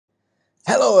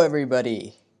Hello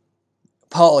everybody,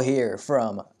 Paul here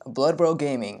from Blood Bro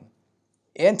Gaming,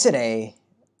 and today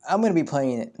I'm going to be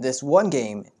playing this one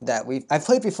game that I've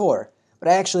played before, but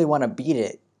I actually want to beat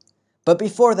it. But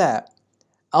before that,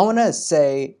 I want to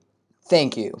say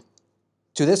thank you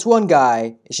to this one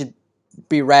guy. It should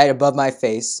be right above my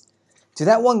face. To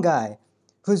that one guy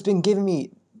who's been giving me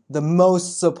the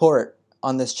most support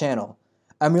on this channel.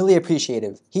 I'm really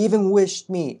appreciative. He even wished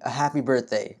me a happy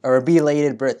birthday, or a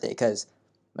belated birthday, because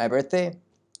my birthday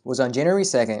was on January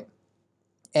 2nd,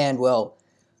 and well,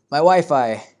 my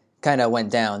Wi-Fi kind of went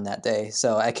down that day,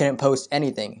 so I couldn't post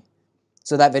anything.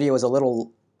 So that video was a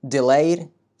little delayed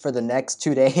for the next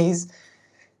 2 days,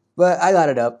 but I got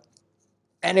it up.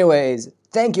 Anyways,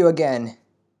 thank you again.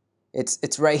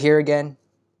 It's right here again.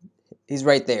 He's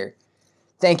right there.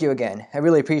 Thank you again. I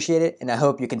really appreciate it, and I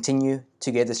hope you continue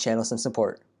to give this channel some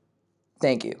support.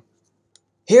 Thank you.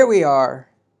 Here we are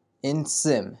in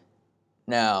Sim.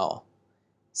 Now,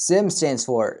 Sim stands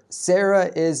for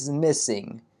Sara is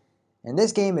Missing. And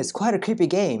this game is quite a creepy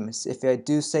game, if I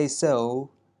do say so.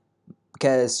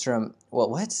 Because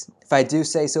if I do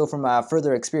say so from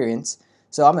further experience.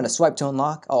 So I'm going to swipe to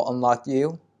unlock. I'll unlock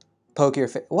you. Poke your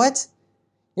face. What?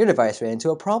 Your device ran into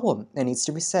a problem and needs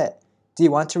to reset. Do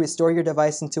you want to restore your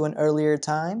device into an earlier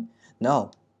time?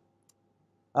 No.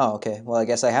 Oh, okay. Well, I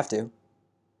guess I have to.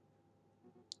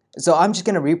 So I'm just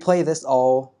going to replay this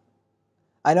all.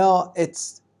 I know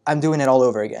I'm doing it all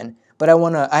over again, but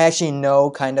I actually know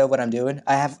kind of what I'm doing.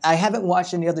 I haven't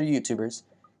watched any other YouTubers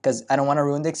because I don't want to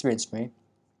ruin the experience for me.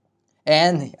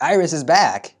 And Iris is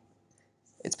back.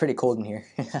 It's pretty cold in here.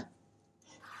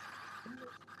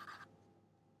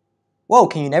 Whoa,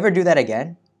 can you never do that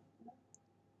again?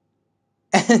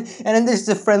 And then there's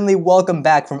the friendly welcome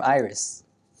back from Iris.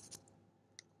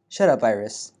 Shut up,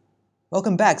 Iris.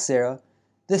 Welcome back, Sara.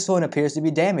 This phone appears to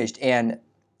be damaged, and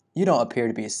you don't appear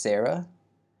to be Sara.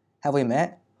 Have we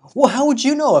met? Well, how would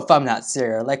you know if I'm not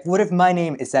Sara? Like, what if my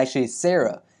name is actually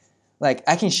Sara? Like,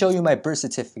 I can show you my birth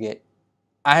certificate.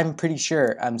 I'm pretty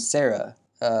sure I'm Sara.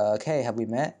 Okay, have we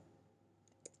met?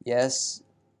 Yes.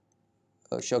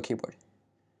 Oh, show keyboard.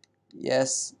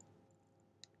 Yes.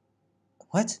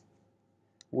 What?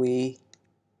 We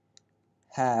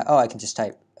have... Oh, I can just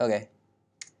type. Okay.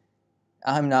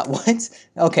 I'm not... What?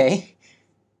 Okay.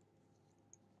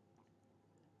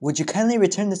 Would you kindly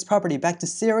return this property back to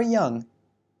Sara Young?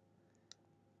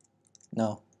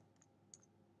 No.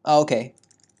 Oh, okay.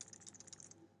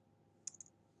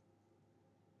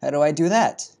 How do I do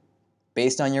that?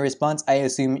 Based on your response, I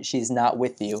assume she's not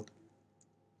with you.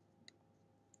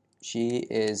 She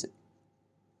is...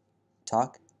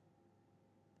 Talk?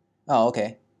 Oh,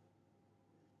 okay.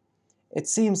 It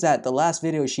seems that the last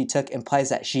video she took implies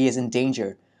that she is in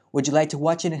danger. Would you like to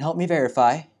watch it and help me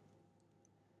verify?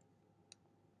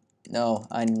 No,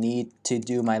 I need to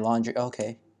do my laundry.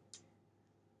 Okay.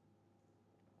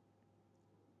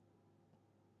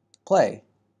 Play.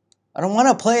 I don't want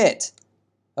to play it.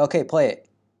 Okay, play it.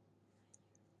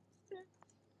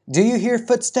 Do you hear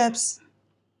footsteps?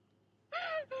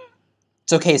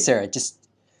 It's okay, Sara. Just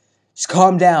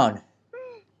calm down.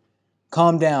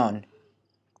 Calm down.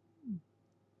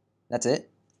 That's it?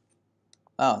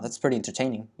 Oh, that's pretty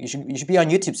entertaining. You should be on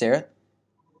YouTube, Sara.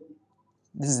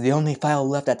 This is the only file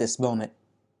left at this moment.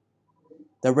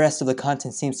 The rest of the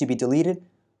content seems to be deleted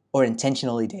or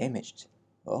intentionally damaged.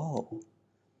 Oh.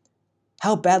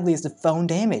 How badly is the phone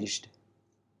damaged?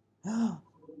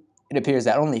 It appears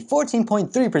that only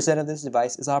 14.3% of this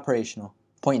device is operational.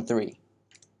 0.3.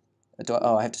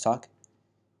 Oh, I have to talk?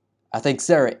 I think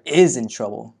Sara is in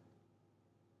trouble.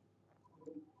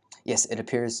 Yes,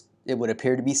 it would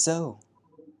appear to be so.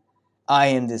 I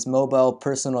am this mobile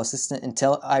personal assistant and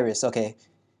tell Iris. Okay,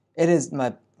 it is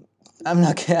my...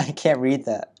 I can't read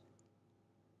that.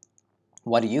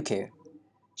 Why do you care?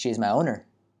 She is my owner.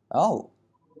 Oh,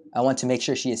 I want to make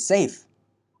sure she is safe.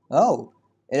 Oh,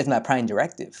 it is my prime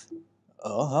directive.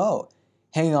 Oh,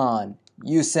 hang on.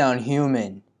 You sound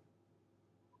human.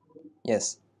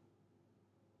 Yes.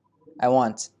 I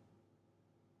want.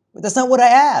 But that's not what I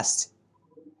asked.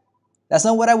 That's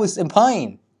not what I was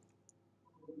implying.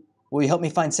 Will you help me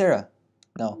find Sara?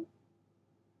 No.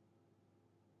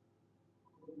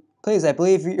 Please, I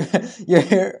believe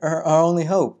you're our only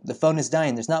hope. The phone is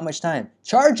dying. There's not much time.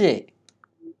 Charge it!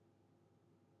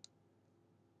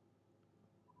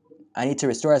 I need to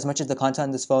restore as much of the content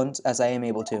on this phone as I am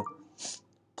able to.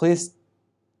 Please,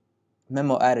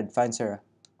 memo added, find Sara.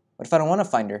 What if I don't want to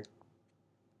find her?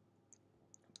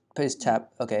 Please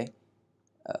tap, okay.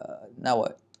 Now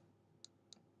what?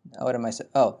 Now what am I,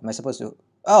 am I supposed to?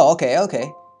 Oh, okay.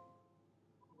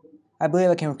 I believe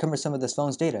I can recover some of this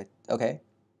phone's data. Okay.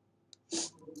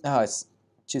 Oh, it's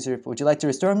chooser. Would you like to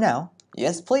restore him now?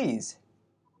 Yes, please.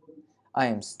 I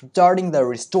am starting the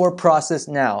restore process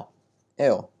now.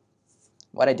 Ew.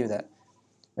 Why'd I do that?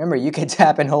 Remember, you can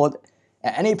tap and hold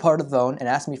at any part of the phone and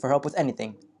ask me for help with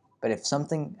anything. But if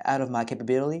something out of my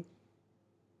capability,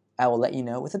 I will let you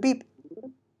know with a beep.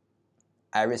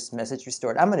 Iris message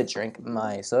restored. I'm gonna drink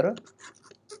my soda.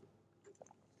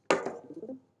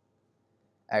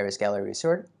 Iris gallery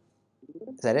restored.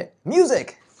 Is that it?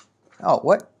 Music! Oh,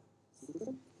 what?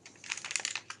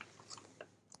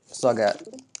 So I got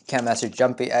Catmaster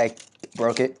Jumpy. I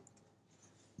broke it.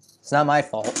 It's not my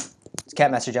fault. It's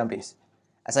Catmaster Jumpy's.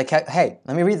 As I hey,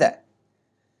 let me read that.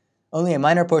 Only a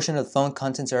minor portion of the phone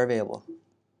contents are available.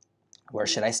 Where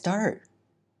should I start?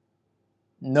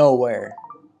 Nowhere.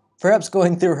 Perhaps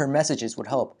going through her messages would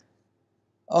help.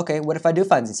 Okay, what if I do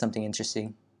find something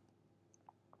interesting?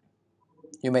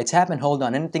 You may tap and hold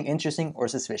on anything interesting or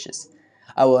suspicious.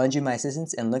 I will lend you my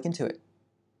assistance and look into it.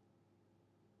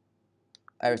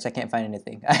 Iris, I can't find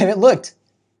anything. I haven't looked!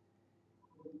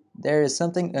 There is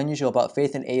something unusual about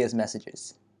Faith and Aya's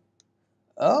messages.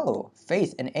 Oh,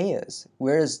 Faith and Aya's.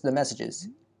 Where's the messages?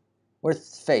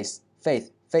 Where's Faith?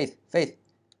 Faith, Faith, Faith.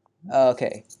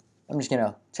 Okay, I'm just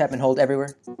gonna tap and hold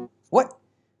everywhere. What?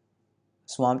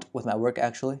 Swamped with my work,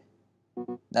 actually.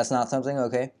 That's not something?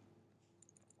 Okay.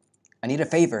 I need a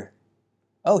favor.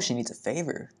 Oh, she needs a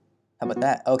favor. How about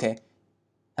that? Okay.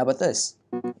 How about this?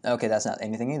 Okay, that's not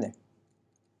anything either.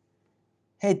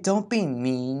 Hey, don't be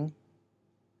mean.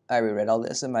 I reread all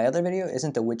this in my other video.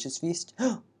 Isn't the witch's feast?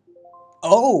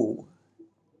 Oh!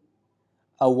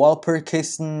 A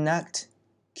Walpurgisnacht.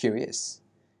 Curious.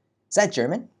 Is that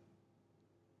German?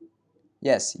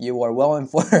 Yes, you are well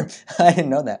informed. I didn't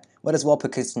know that. What is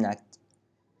Walpurgisnacht?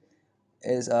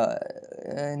 Is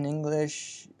in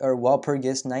English, or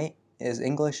Walpurgis night is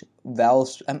English.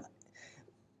 Vowels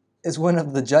is one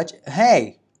of the judge.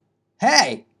 Hey!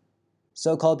 Hey!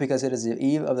 So called because it is the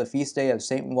eve of the feast day of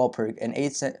Saint Walpurg, an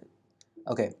 8th century.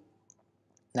 Okay.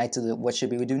 Night to the what should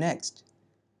we do next?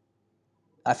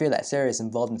 I fear that Sarah is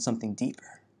involved in something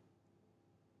deeper.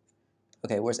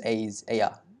 Okay, where's A's?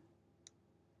 Aya.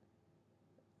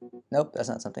 Nope, that's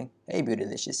not something. Hey,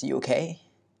 Bootylicious, you okay?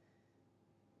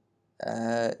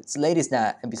 It's ladies'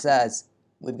 night, and besides,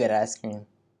 we've got ice cream.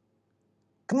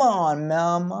 Come on,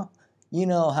 Mama. You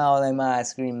know how my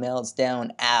ice cream melts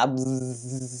down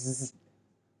abs.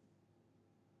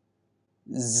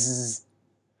 Zzz.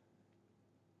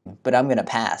 But I'm gonna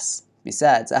pass.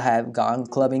 Besides, I have gone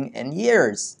clubbing in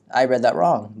years. I read that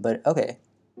wrong, but okay.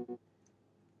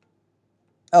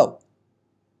 Oh.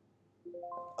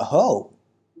 Oh.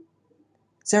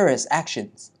 Sarah's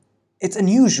actions. It's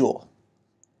unusual.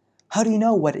 How do you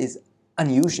know what is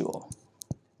unusual?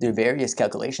 There are various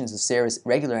calculations of Sarah's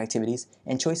regular activities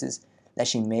and choices that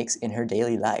she makes in her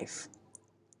daily life.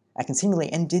 I can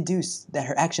simulate and deduce that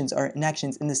her actions or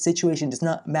inactions in this situation does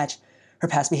not match her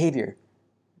past behavior.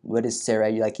 What is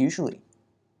Sarah like usually?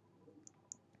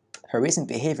 Her recent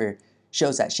behavior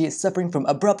shows that she is suffering from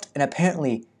abrupt and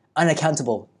apparently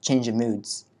unaccountable change of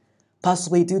moods,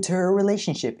 possibly due to her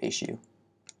relationship issue.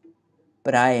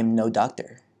 But I am no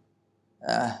doctor.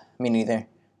 Me neither.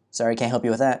 Sorry, can't help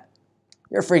you with that.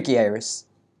 You're freaky, Iris.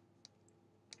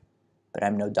 But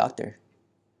I'm no doctor.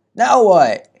 Now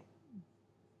what?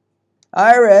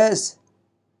 Iris!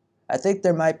 I think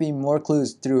there might be more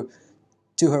clues to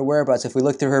her whereabouts if we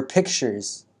look through her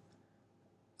pictures.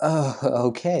 Oh,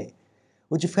 okay.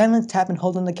 Would you kindly tap and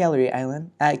hold on the gallery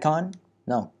island icon?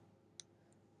 No.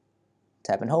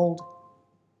 Tap and hold.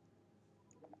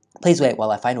 Please wait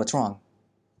while I find what's wrong.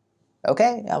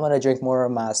 Okay, I'm gonna drink more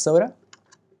of my soda.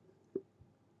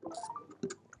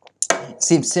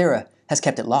 Seems Sarah has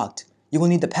kept it locked. You will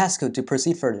need the passcode to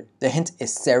proceed further. The hint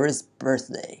is Sarah's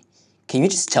birthday. Can you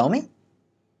just tell me?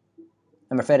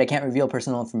 I'm afraid I can't reveal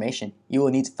personal information. You will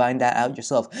need to find that out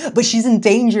yourself. But she's in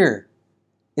danger!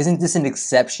 Isn't this an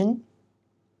exception?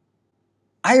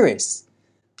 Iris!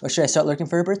 Or should I start looking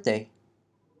for her birthday?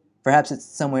 Perhaps it's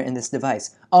somewhere in this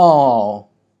device. Oh!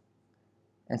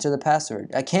 Enter the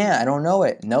password. I can't. I don't know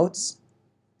it. Notes?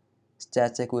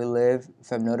 Static, we live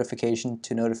from notification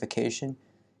to notification.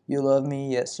 You love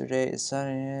me yesterday. It's not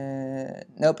in...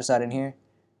 Nope, it's not in here.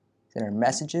 It's in our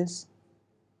messages.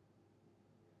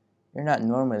 You're not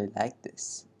normally like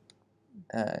this.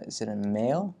 Is it a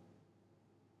mail?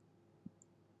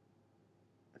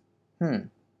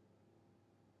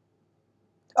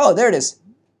 Oh, there it is.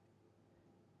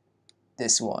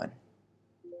 This one.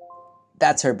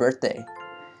 That's her birthday.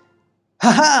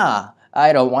 Haha!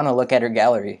 I don't want to look at her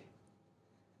gallery.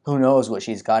 Who knows what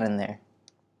she's got in there?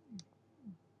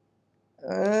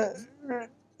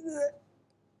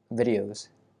 Videos.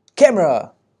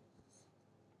 Camera!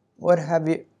 What have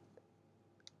you...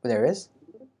 There is?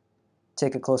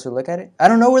 Take a closer look at it. I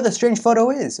don't know where the strange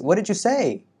photo is. What did you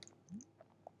say?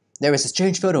 There is a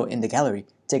strange photo in the gallery.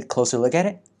 Take a closer look at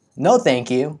it. No,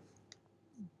 thank you.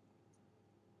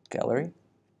 Gallery.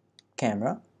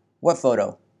 Camera. What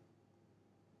photo?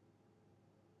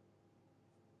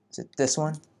 Is it this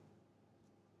one?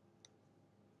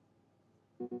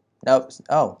 Nope.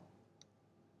 Oh.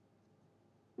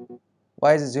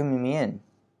 Why is it zooming me in?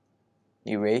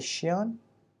 Eration?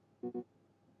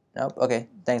 Nope. Okay.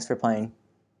 Thanks for playing.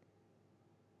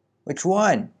 Which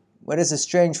one? What is this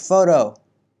strange photo?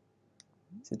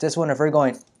 Is it this one if we're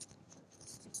going...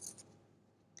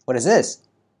 What is this?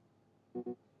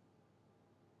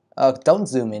 Oh, don't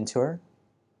zoom into her.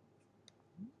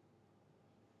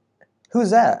 Who's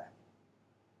that?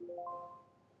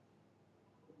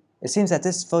 It seems that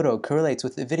this photo correlates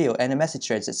with the video and the message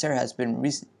threads that Sara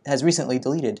has recently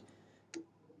deleted.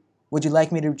 Would you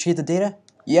like me to retrieve the data?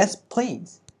 Yes,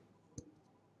 please.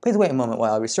 Please wait a moment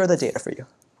while I restore the data for you.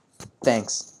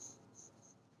 Thanks.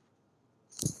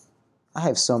 I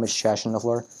have so much trash on the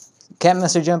floor. Cat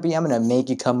Master Jumpy, I'm gonna make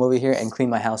you come over here and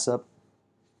clean my house up.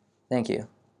 Thank you.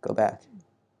 Go back.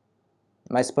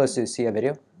 Am I supposed to see a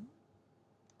video?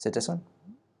 Is it this one?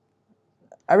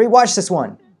 I rewatched this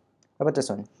one. How about this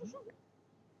one?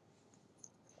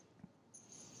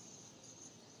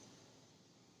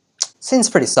 Seems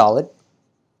pretty solid.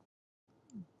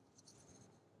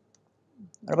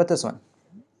 What about this one?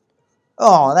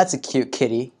 Oh, that's a cute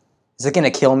kitty. Is it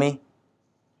gonna kill me?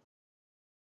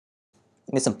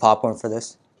 Need some popcorn for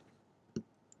this.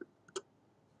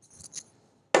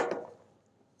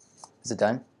 Is it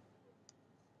done?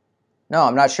 No,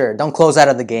 I'm not sure. Don't close out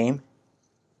of the game.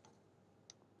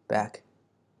 Back.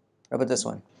 What about this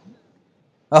one?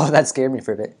 Oh, that scared me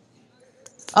for a bit.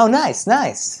 Oh, nice,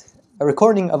 nice. A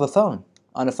recording of a phone.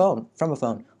 On a phone. From a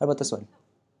phone. What about this one?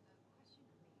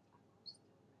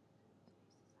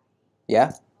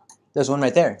 Yeah? There's one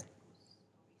right there.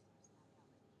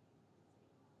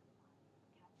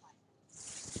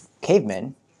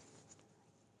 Cavemen?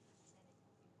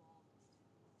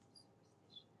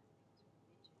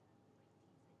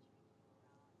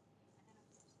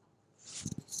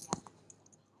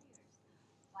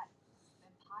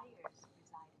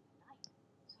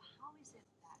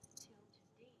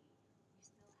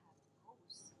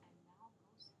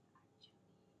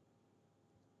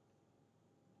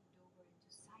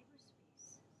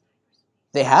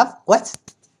 They have? What?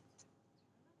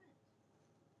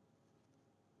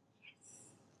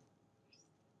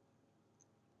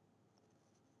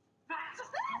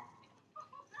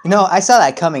 No, I saw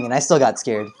that coming and I still got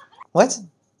scared. What?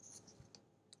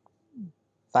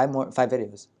 Five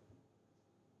videos.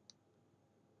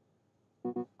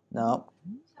 No.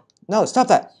 No, stop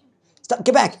that. Stop,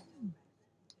 get back.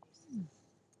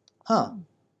 Huh.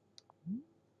 Am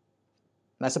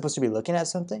I supposed to be looking at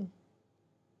something?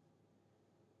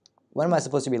 What am I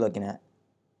supposed to be looking at?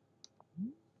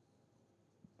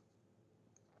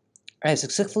 I have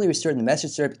successfully restored the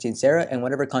message thread between Sara and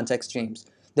whatever context streams.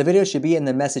 The video should be in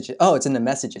the message. Oh, it's in the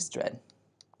messages thread.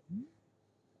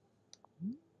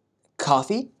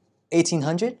 Coffee?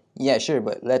 1800? Yeah, sure,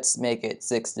 but let's make it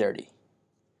 6:30.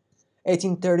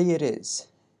 18:30 it is.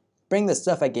 Bring the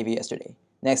stuff I gave you yesterday.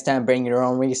 Next time, bring your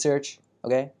own research,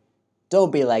 okay?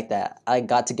 Don't be like that. I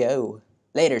got to go.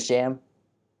 Later, Sham.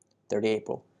 30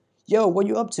 April. Yo, what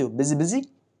you up to? Busy?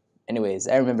 Anyways,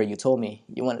 I remember you told me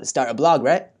you wanted to start a blog,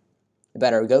 right?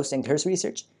 About our ghost and curse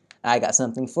research? I got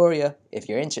something for you, if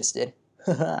you're interested.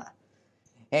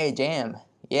 Hey, Jam.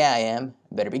 Yeah, I am.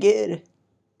 Better be good.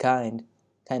 Kinda.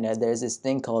 There's this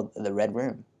thing called the Red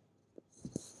Room.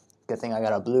 Good thing I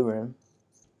got a blue room.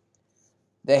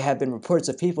 There have been reports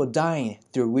of people dying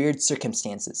through weird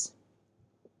circumstances.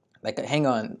 Like, hang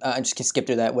on. I'm just gonna skip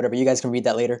through that. Whatever. You guys can read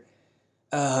that later.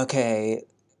 Okay.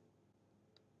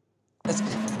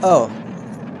 Oh.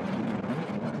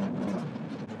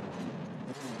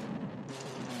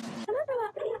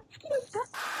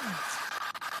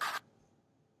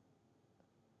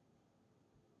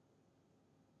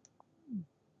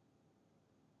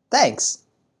 Thanks.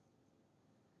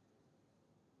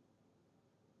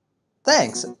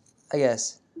 Thanks, I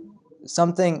guess.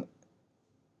 Something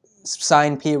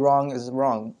sign P wrong is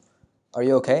wrong. Are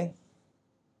you okay?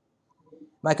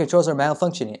 My controls are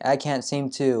malfunctioning. I can't seem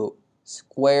to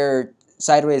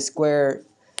sideways square.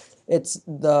 It's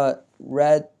the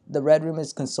red room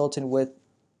is consulting with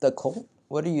the cult?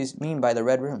 What do you mean by the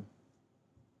red room?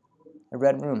 A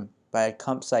red room by a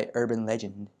campsite urban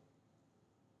legend.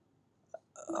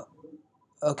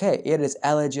 Okay, it is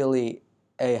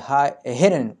a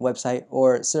hidden website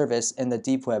or service in the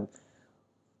deep web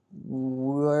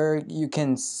where you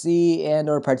can see and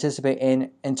or participate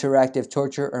in interactive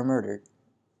torture or murder.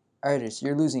 Artist,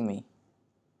 you're losing me.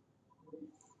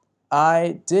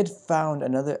 I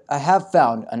have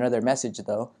found another message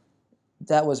though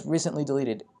that was recently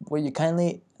deleted. Will you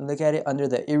kindly look at it under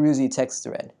the Iruzi text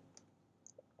thread?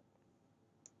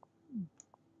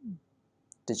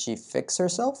 Did she fix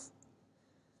herself?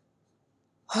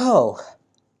 Oh,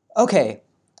 okay.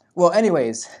 Well,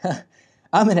 anyways,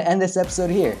 I'm going to end this episode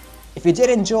here. If you did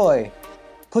enjoy,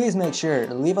 please make sure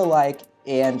to leave a like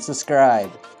and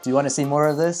subscribe. Do you want to see more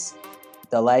of this?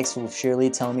 The likes will surely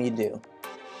tell me to do.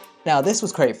 Now, this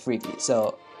was quite freaky,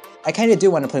 so I kind of do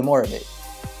want to play more of it.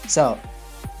 So,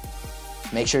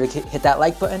 make sure to hit that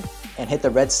like button and hit the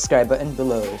red subscribe button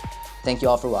below. Thank you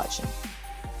all for watching.